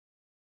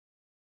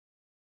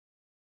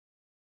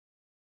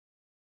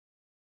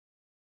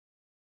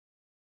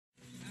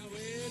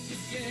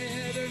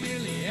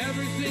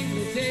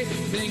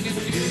singing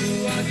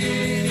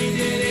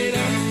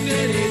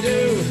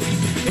do-a-diddy-diddy-dum-diddy-do.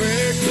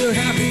 We're so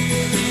happy,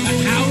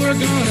 that's how we're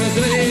gonna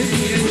play.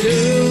 Singing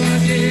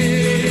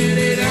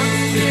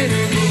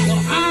do-a-diddy-diddy-dum-diddy-do.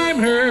 Well, I'm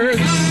hers,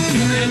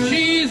 and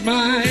she's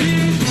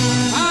mine.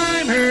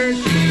 I'm hers,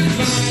 she's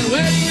mine.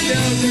 Wet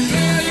shells and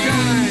red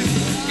time.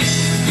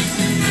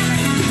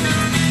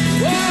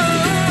 Whoa,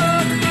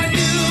 I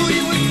knew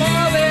you was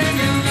falling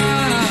in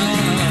love.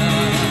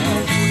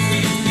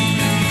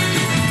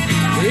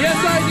 Yes,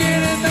 I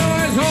didn't know I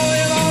was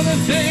holding all the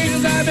things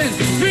I've been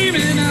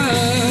dreaming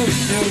of.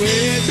 Now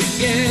we're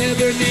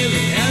together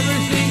nearly every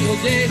single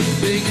day,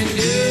 singing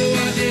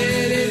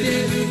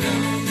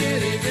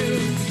do-a-diddy-diddy-dum-diddy-do.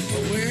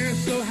 But we're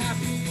so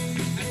happy,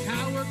 that's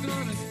how we're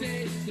gonna stay,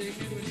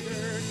 singing with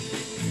church.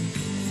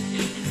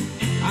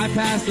 I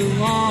passed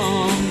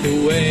along the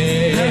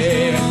way.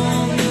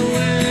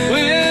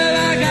 Well,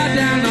 I got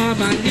down on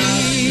my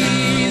knees,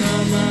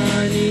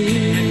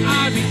 and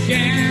I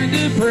began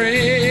to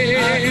pray.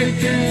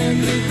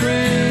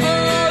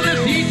 Oh, the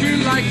teacher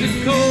likes the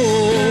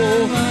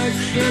cold.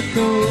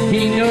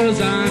 He knows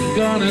I'm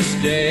gonna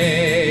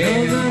stay.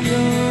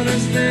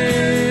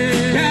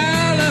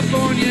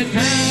 California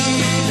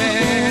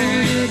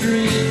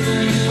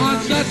dreaming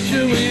on such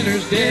a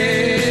winter's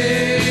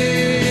day.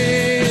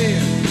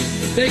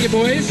 Take it,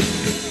 boys.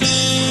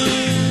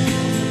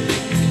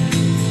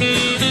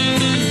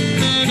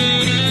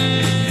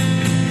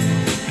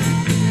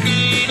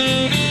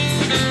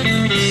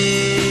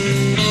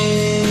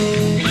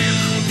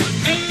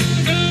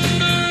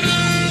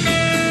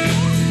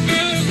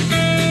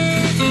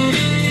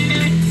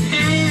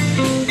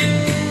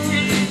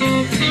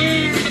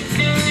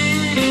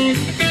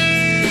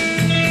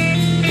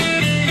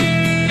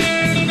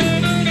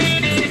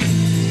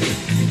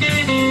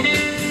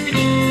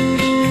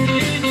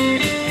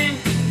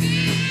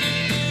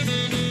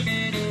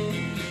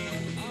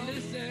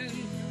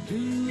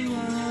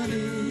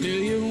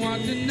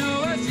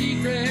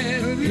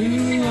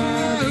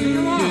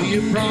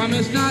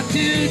 Promise not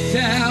to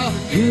tell.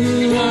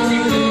 Won't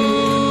you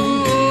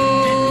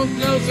go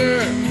closer?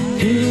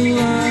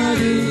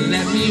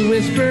 Let me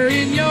whisper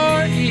in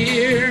your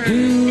ear.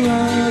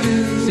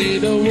 Say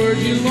the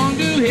words you long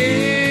to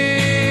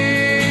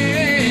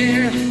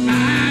hear.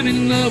 I'm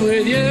in love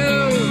with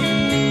you.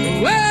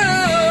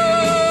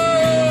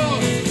 Whoa!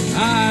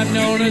 I've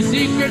known a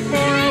secret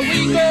for a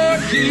week or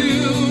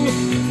two.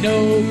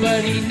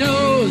 Nobody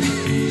knows,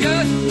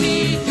 just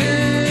me too.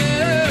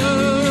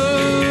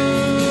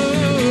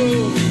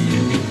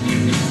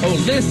 Oh,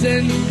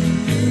 listen,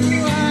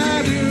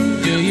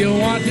 do you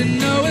want to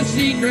know a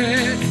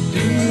secret?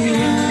 Do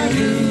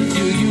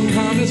you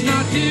promise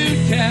not to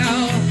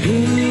tell?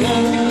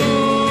 Won't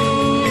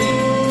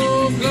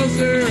go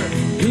closer.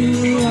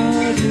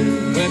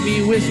 Let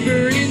me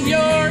whisper in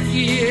your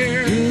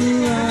ear.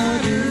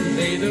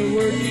 Say the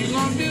words you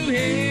long to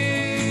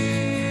hear.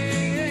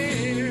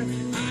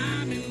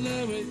 I'm in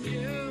love with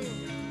you.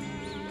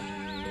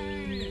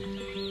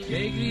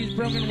 Take these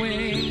broken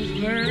wings,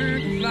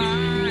 learn to fly.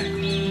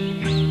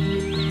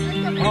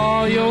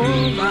 All your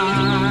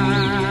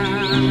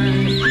life,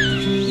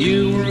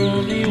 you were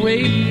only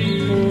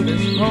waiting for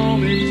this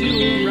moment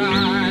to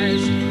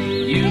arise.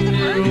 You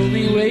were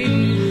only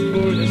waiting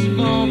for this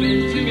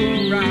moment to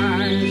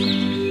arise.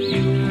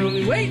 You were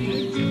only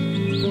waiting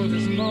for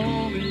this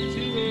moment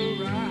to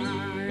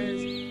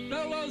arise.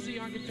 Bill Losey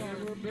on guitar.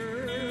 Were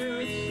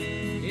birds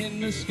in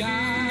the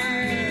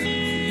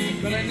sky,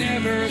 but I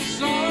never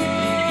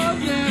saw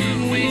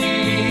them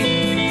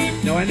winging.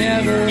 No, I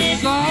never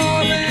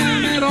saw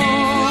them at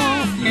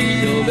all,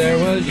 till there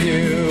was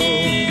you.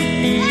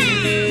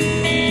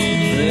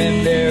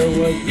 Then there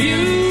was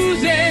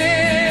music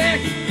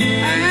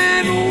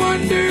and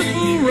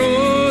wonderful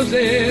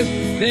roses.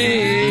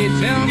 They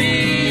tell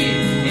me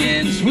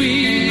in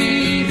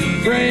sweet,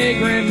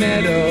 fragrant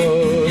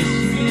meadows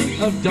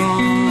of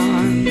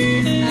dawn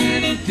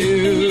and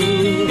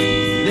dew.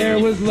 There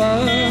was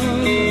love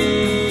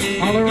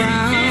all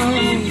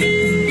around,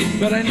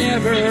 but I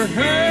never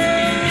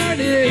heard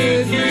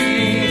it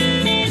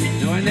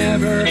ring. No, I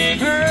never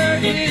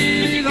heard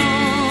it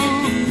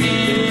all,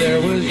 till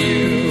there was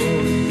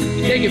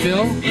you. Take it,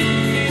 Bill.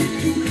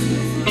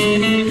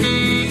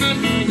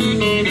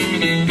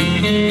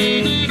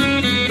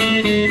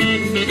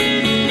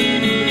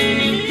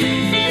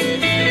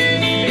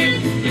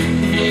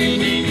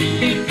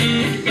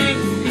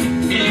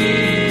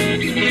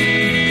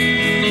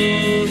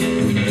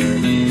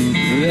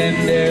 Then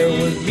there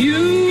was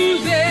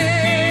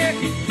music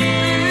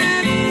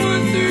and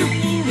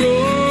wonderful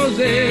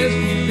roses.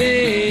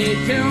 They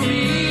tell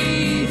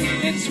me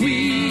in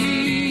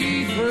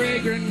sweet,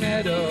 fragrant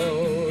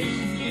meadows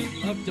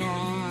of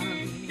dawn.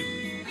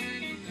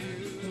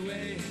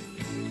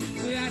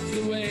 That's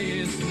the way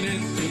it's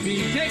meant to be.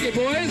 Take it,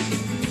 boys.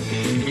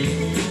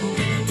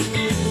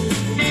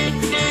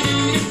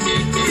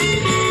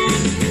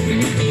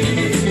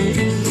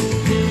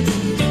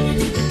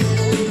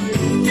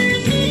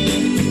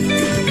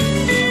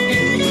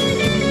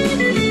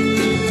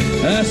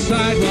 A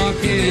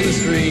sidewalk in the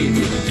street,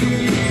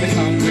 the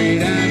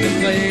concrete and the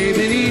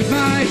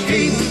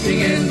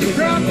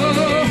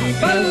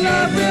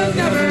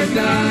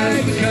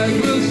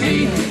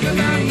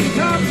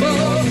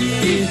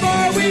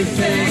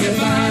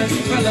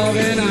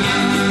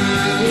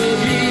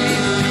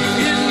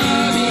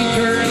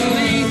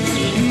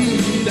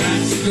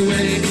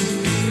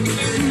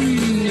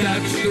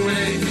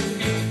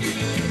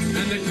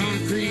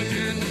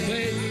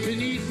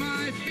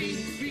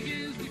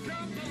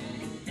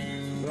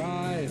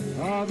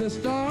the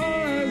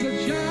stars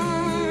that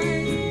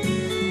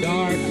shine,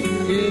 dark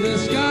is the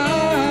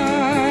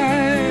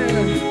sky.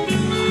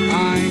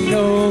 I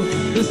know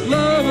this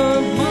love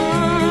of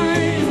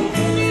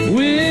mine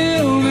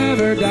will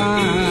never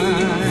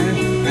die,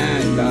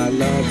 and I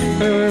love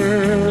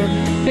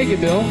her. Take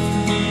it, Bill.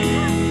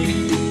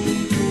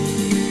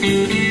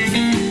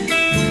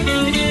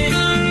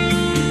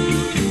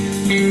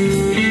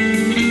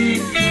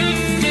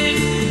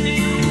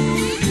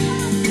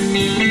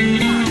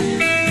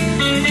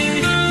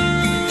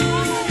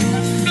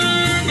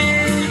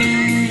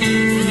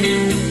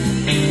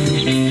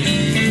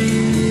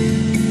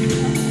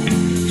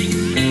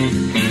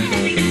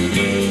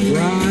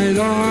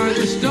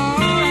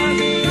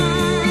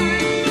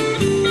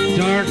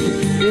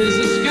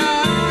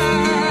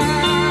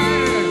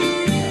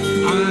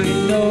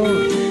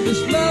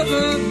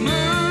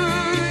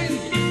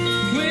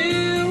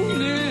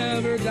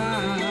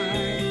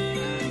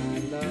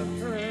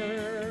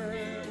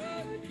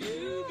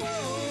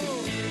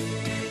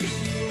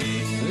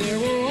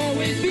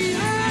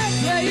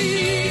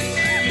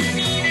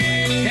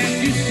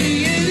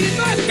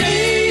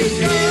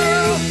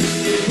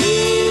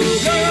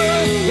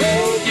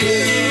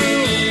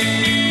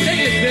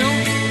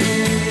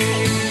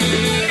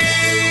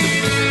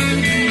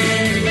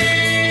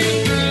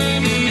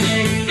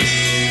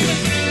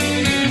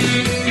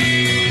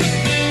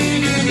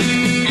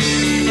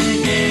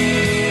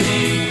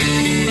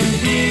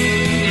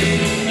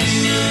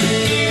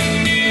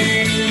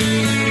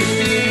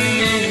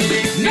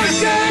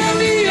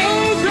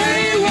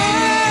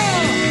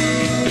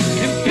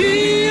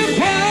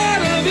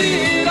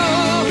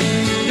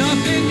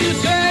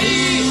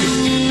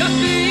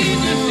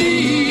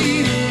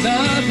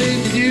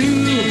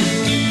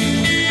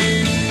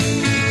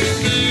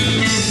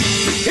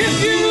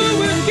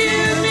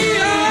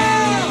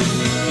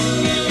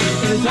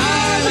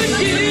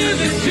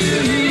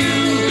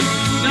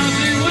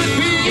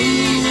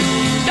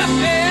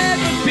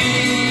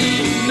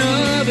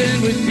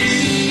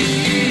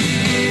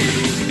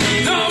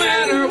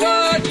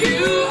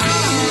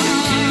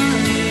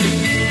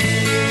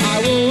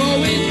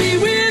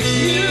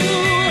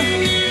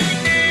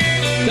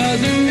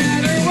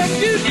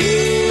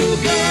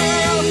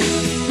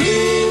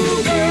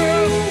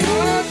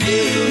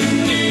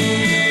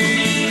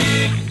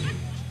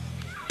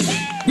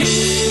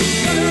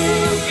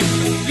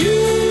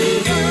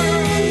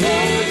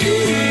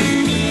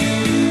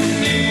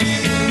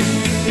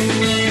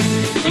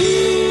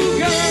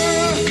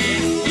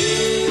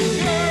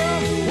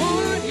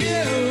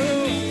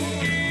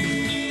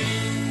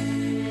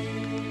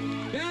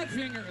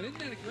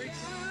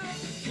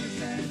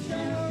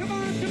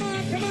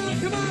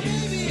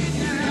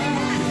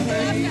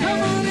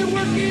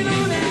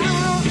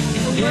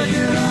 Work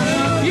it out.